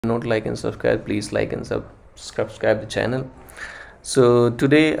Not like and subscribe, please like and subscribe the channel. So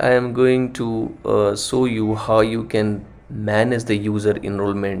today I am going to show you how you can manage the user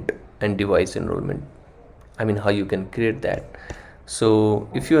enrollment and device enrollment. How you can create that. So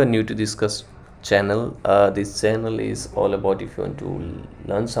if you are new to this channel, this channel is all about if you want to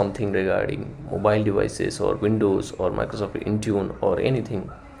learn something regarding mobile devices or Windows or Microsoft Intune or anything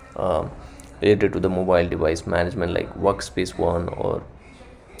related to the mobile device management like Workspace ONE or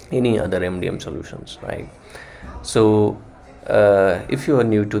any other MDM solutions, right? So if you are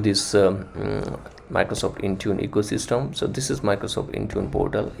new to this Microsoft Intune ecosystem, so this is Microsoft Intune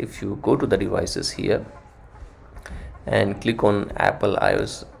portal. If you go to the devices here and click on Apple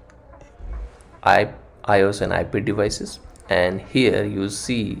iOS and iPad devices, and here you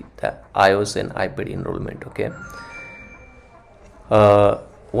see the iOS and iPad enrollment. Okay,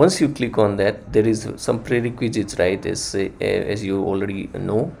 once you click on that, there is some prerequisites, right? As you already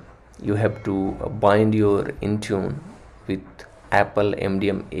know, you have to bind your Intune with Apple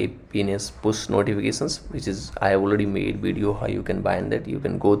MDM APNS push notifications, which is I have already made video how you can bind that. You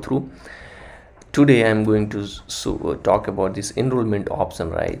can go through. Today I am going to talk about this enrollment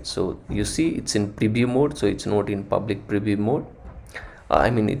option, right? So you see it's in preview mode, so it's not in public preview mode.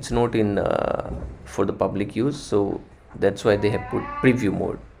 It's not in for the public use, so that's why they have put preview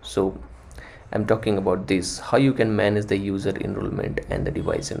mode. So I'm talking about this, how you can manage the user enrollment and the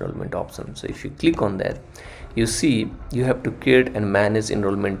device enrollment option. So if you click on that, you see you have to create and manage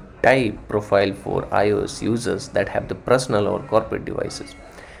enrollment type profile for iOS users that have the personal or corporate devices.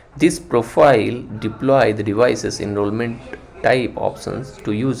 This profile deploy the devices enrollment type options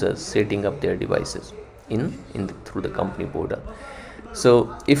to users setting up their devices through the company portal.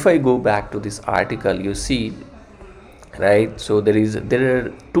 So if I go back to this article, you see, right, so there are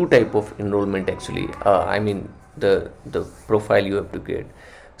two type of enrollment actually. The profile you have to create.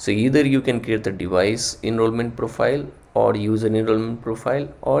 So either you can create the device enrollment profile or user enrollment profile,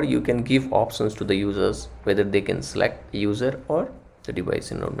 or you can give options to the users whether they can select user or the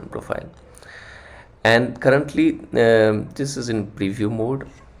device enrollment profile. And currently this is in preview mode.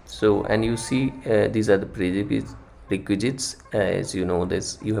 So, and you see these are the prerequisites. As you know,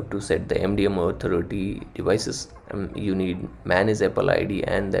 this you have to set the MDM authority devices. You need manage Apple ID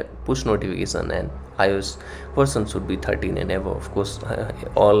and the push notification, and iOS version should be 13 and above. Of course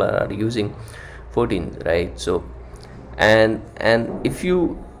all are using 14, right? So and if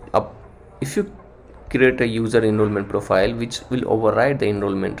you create a user enrollment profile which will override the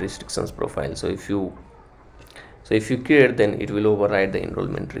enrollment restrictions profile. So if you create, then it will override the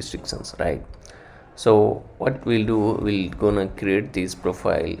enrollment restrictions, right? So what we'll do, we'll gonna create this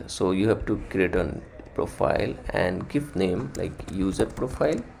profile. So you have to create a profile and give name like user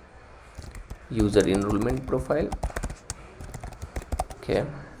profile, user enrollment profile. Okay,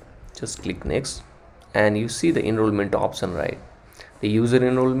 just click next, and you see the enrollment option, right? The user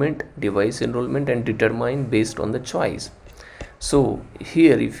enrollment, device enrollment, and determine based on the choice. So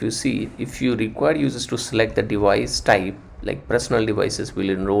here if you see, if you require users to select the device type, like personal devices will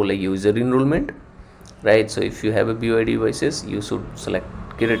enroll a user enrollment, right? So if you have a BYD devices, you should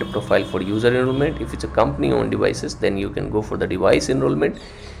create a profile for user enrollment. If it's a company owned devices, then you can go for the device enrollment.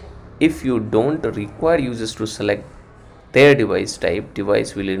 If you don't require users to select their device type,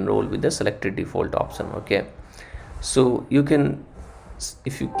 device will enroll with the selected default option. Okay, so you can,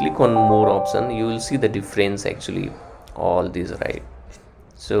 if you click on more option, you will see the difference actually, all these, right?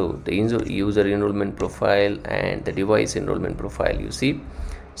 So the user enrollment profile and the device enrollment profile, you see.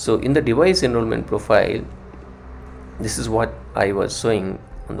 So in the device enrollment profile, this is what I was showing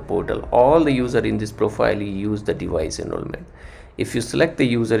on the portal. All the user in this profile use the device enrollment. If you select the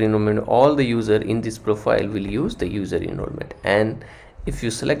user enrollment, all the user in this profile will use the user enrollment. And if you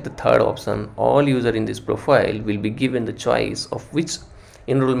select the third option, all user in this profile will be given the choice of which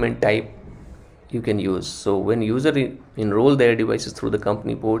enrollment type you can use. So when user enroll their devices through the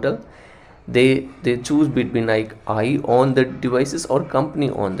company portal, they choose between like I own the devices or company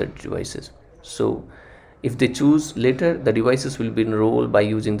own the devices. So if they choose later, the devices will be enrolled by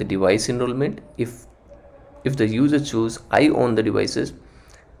using the device enrollment. If the user choose I own the devices,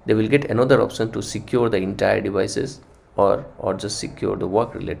 they will get another option to secure the entire devices or just secure the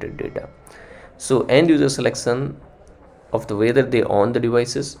work related data. So end user selection of the whether they own the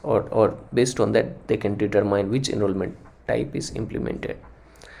devices, or based on that they can determine which enrollment type is implemented,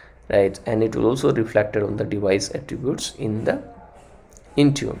 right? And it will also reflected on the device attributes in the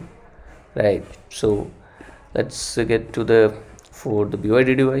Intune, right? So let's get to for the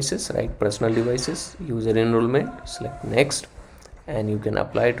BYD devices, right? Personal devices, user enrollment, select next, and you can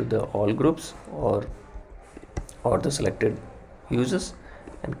apply to the all groups or the selected users,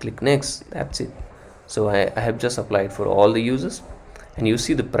 and click next. That's it. So I have just applied for all the users, and you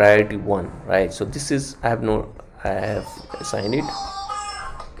see the priority 1, right? So this is I have assigned it.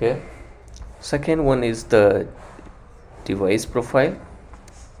 Okay, second one is the device profile.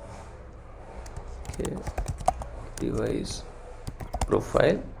 Okay, device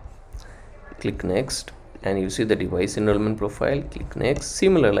profile, click next, and you see the device enrollment profile. Click next.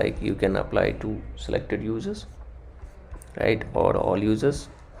 Similar, like you can apply to selected users, right, or all users,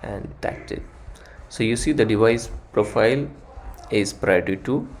 and that's it. So you see the device profile is priority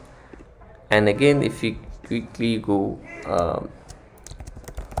 2, and again if we quickly go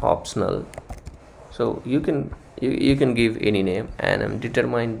optional, so you can give any name, and I'm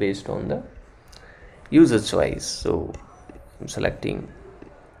determined based on the user choice. So I'm selecting,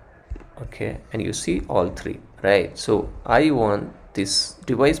 okay, and you see all 3, right? So I want this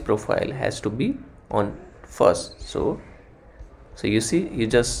device profile has to be on first. So you see, you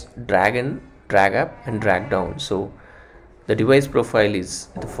just drag up and drag down. So the device profile is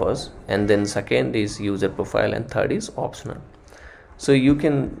the first, and then second is user profile, and third is optional. So you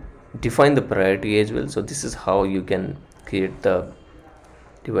can define the priority as well. So this is how you can create the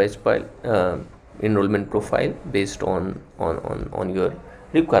device file enrollment profile based on your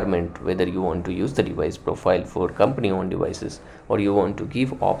requirement, whether you want to use the device profile for company owned devices, or you want to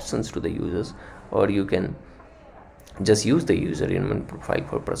give options to the users, or you can just use the user enrollment profile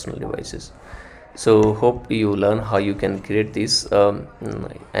for personal devices. So hope you learn how you can create this,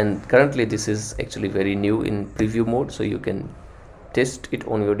 and currently this is actually very new in preview mode, so you can test it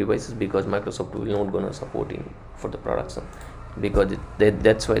on your devices, because Microsoft will not gonna support it for the production, because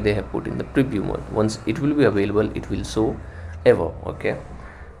that's why they have put in the preview mode. Once it will be available, it will show ever. Okay,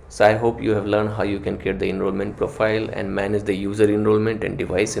 so I hope you have learned how you can create the enrollment profile and manage the user enrollment and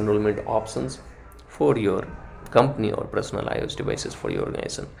device enrollment options for your company or personal iOS devices for your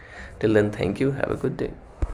organization. Till then, thank you, have a good day.